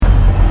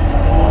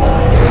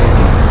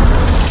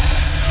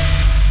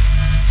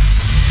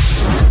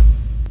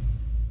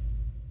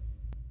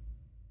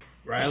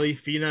Ellie,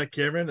 Fina,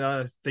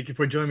 Camryn, thank you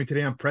for joining me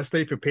today on Press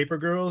Day for Paper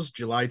Girls,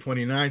 July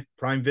 29th,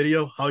 Prime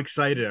Video. How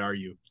excited are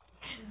you?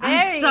 I'm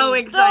Very so stoked.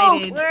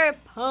 excited. We're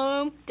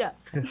pumped up.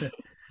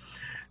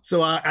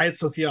 So I had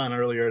Sophia on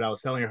earlier, and I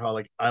was telling her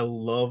how I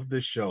love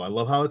this show. I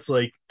love how it's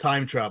like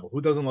time travel. Who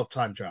doesn't love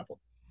time travel?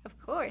 Of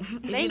course.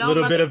 If you Thank A don't little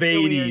you. love bit it, of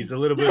you're 80s, weird. a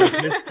little bit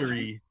of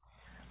mystery.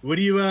 What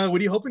are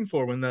you hoping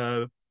for when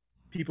the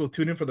people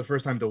tune in for the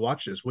first time to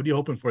watch this? What are you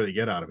hoping for they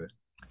get out of it?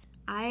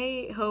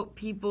 I hope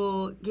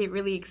people get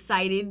really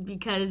excited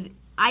because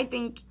I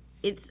think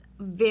it's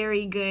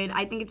very good.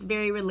 I think it's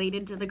very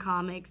related to the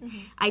comics.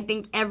 I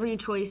think every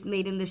choice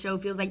made in the show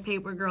feels like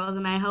Paper Girls,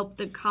 and I hope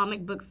the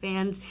comic book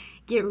fans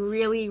get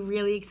really,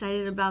 really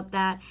excited about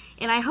that.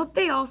 And I hope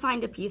they all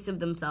find a piece of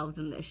themselves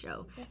in this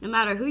show. No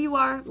matter who you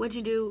are, what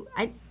you do,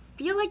 I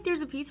feel like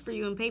there's a piece for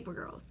you in Paper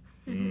Girls.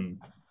 Mm,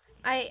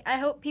 I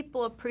hope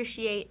people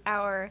appreciate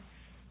our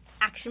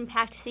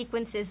action-packed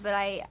sequences, but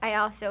I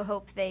also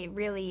hope they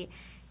really,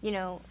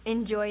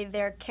 enjoy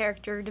their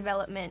character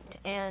development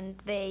and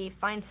they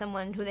find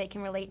someone who they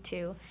can relate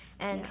to,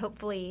 and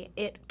hopefully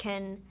it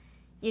can,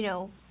 you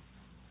know,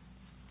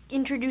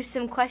 introduce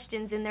some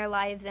questions in their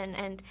lives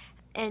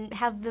and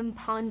have them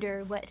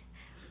ponder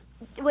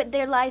what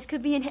their lives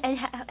could be,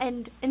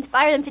 and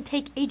inspire them to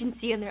take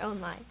agency in their own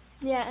lives.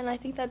 Yeah, and I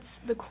think that's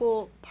the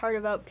cool part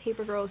about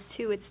Paper Girls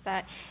too. It's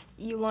that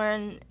you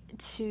learn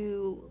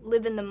to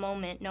live in the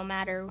moment no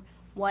matter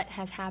what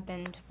has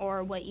happened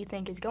or what you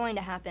think is going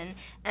to happen.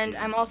 And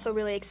I'm also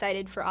really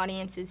excited for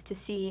audiences to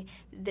see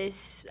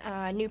this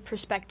new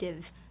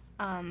perspective,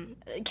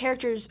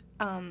 characters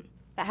that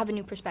have a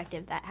new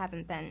perspective that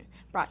haven't been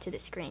brought to the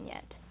screen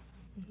yet.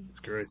 that's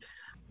great.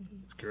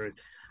 That's great.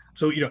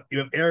 So, you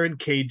have Aaron,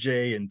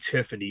 KJ, and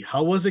Tiffany.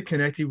 How was it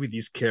connecting with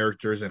these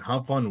characters and how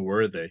fun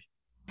were they?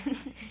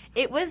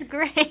 It was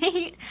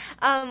great.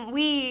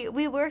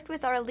 We worked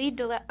with our lead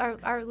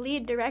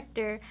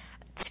director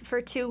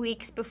for 2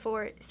 weeks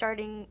before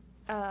starting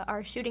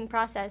our shooting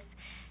process,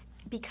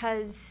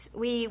 because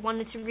we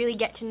wanted to really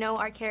get to know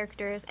our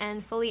characters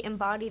and fully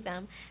embody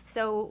them.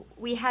 So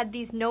we had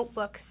these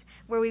notebooks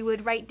where we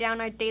would write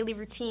down our daily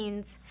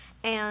routines,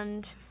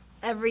 and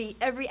every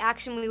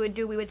action we would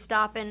do, we would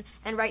stop and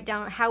write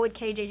down, how would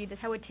KJ do this,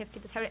 how would Tiff do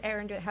this, how would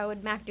Aaron do it, how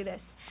would Mac do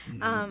this.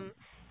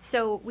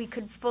 So we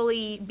could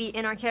fully be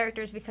in our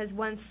characters, because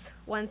once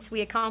we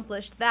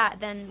accomplished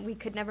that, then we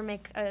could never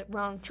make a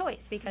wrong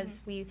choice,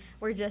 because we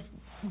were just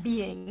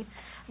being.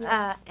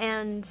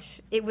 And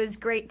it was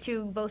great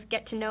to both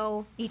get to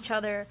know each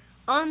other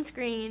on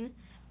screen,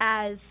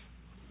 as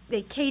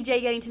the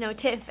KJ getting to know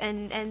Tiff,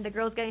 and the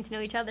girls getting to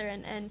know each other,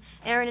 and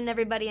Aaron and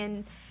everybody,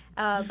 and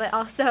but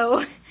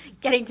also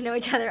getting to know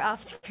each other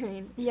off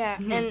screen. Yeah,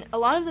 and a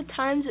lot of the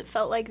times it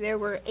felt like there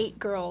were 8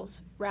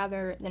 girls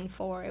rather than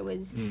 4. It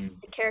was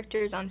the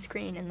characters on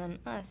screen and then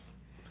us.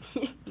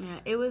 Yeah,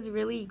 it was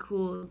really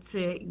cool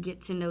to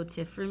get to know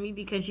Tiff for me,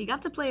 because she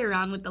got to play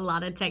around with a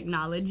lot of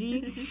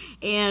technology.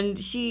 And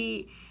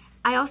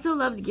I also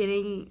loved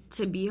getting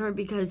to be her,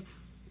 because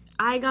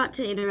I got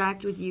to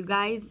interact with you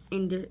guys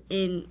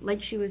in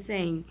like she was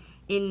saying,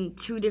 in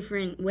 2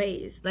 different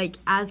ways, like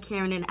as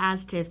Karen and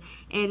as Tiff.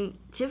 And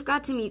Tiff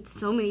got to meet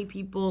so many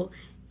people,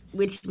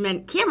 which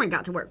meant Cameron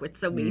got to work with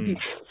so many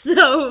people.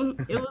 So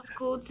it was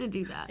cool to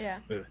do that. Yeah.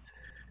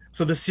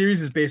 So the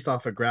series is based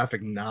off a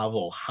graphic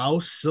novel. How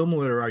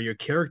similar are your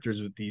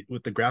characters with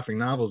the graphic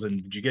novels?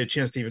 And did you get a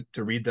chance to even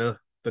to read the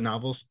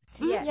novels?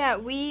 Yes. Yeah,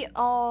 we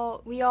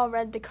all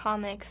read the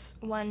comics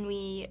when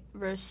we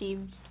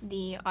received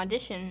the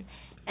audition,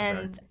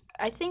 and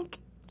I think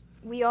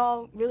we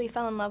all really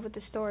fell in love with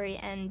the story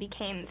and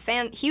became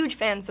huge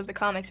fans of the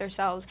comics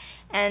ourselves.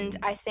 And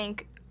I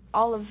think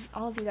all of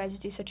you guys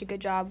do such a good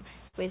job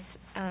with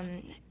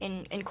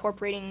in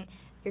incorporating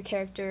your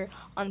character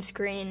on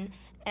screen,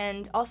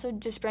 and also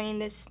just bringing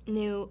this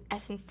new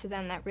essence to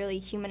them that really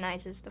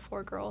humanizes the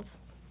 4 girls.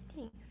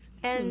 Thanks.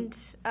 And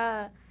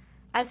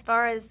as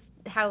far as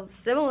how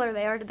similar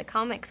they are to the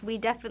comics, we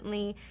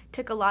definitely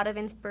took a lot of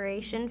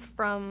inspiration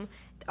from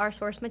our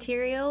source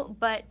material,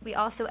 but we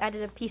also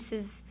added in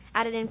pieces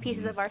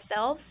of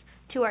ourselves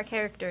to our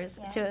characters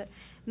to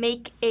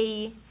make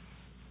a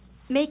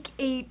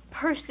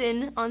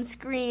person on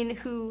screen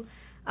who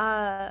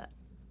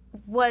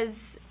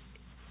was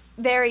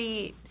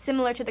very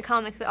similar to the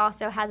comics, but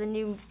also has a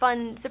new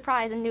fun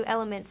surprise and new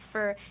elements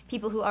for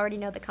people who already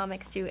know the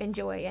comics to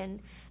enjoy and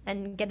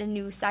get a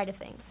new side of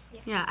things.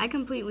 Yeah, I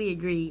completely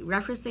agree.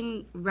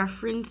 Referencing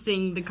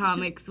the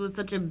comics was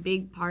such a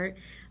big part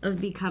of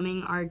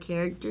becoming our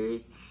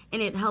characters,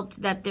 and it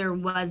helped that there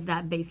was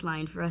that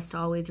baseline for us to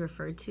always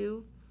refer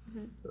to.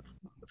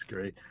 That's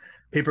great.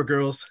 Paper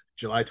Girls,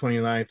 July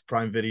 29th,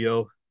 Prime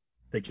Video.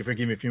 Thank you for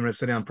giving me a few minutes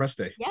today on Press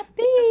Day. Yep. Of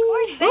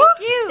course, thank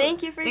you.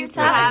 Thank you for your Thanks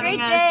for time. Have a having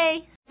great us.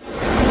 day.